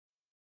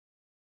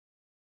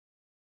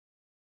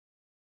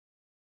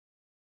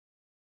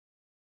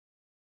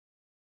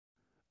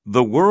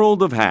The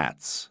world of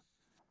hats.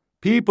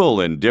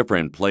 People in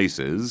different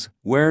places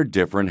wear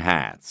different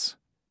hats.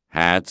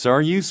 Hats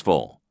are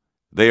useful.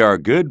 They are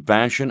good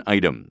fashion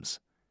items.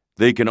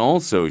 They can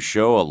also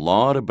show a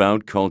lot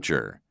about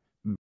culture.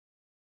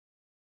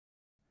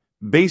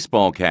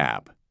 Baseball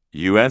cap,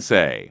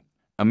 USA.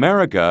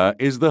 America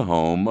is the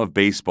home of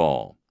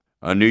baseball.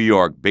 A New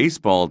York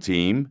baseball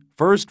team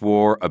first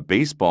wore a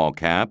baseball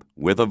cap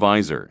with a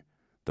visor.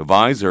 The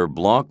visor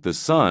blocked the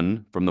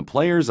sun from the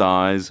players'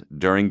 eyes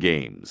during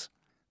games.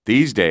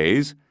 These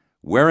days,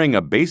 wearing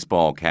a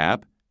baseball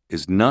cap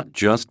is not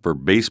just for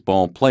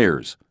baseball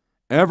players.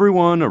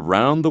 Everyone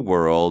around the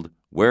world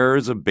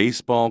wears a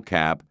baseball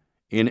cap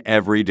in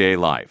everyday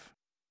life.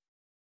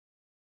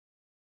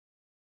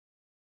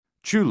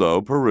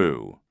 Chulo,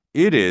 Peru.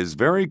 It is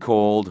very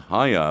cold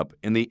high up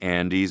in the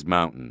Andes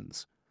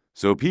Mountains.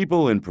 So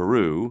people in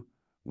Peru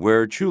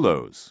wear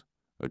chulos.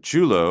 A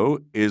chulo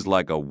is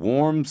like a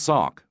warm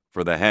sock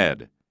for the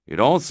head. It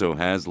also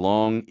has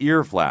long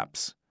ear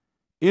flaps.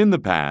 In the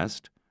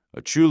past,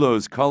 a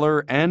chulo's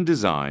color and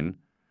design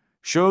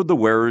showed the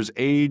wearer's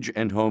age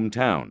and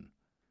hometown.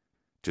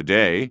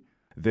 Today,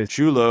 the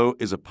chulo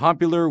is a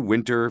popular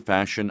winter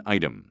fashion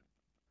item.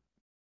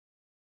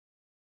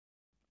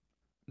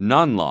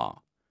 Nón lá,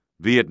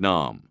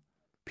 Vietnam.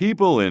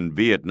 People in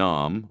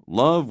Vietnam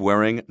love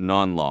wearing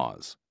nón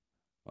lás.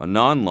 A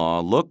nón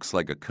lá looks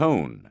like a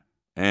cone,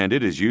 and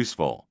it is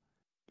useful.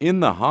 In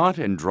the hot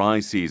and dry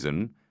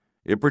season,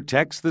 it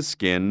protects the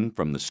skin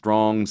from the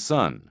strong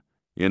sun.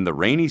 In the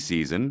rainy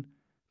season,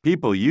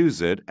 people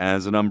use it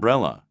as an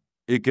umbrella.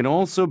 It can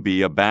also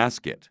be a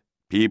basket.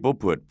 People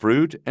put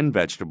fruit and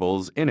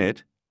vegetables in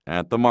it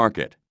at the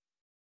market.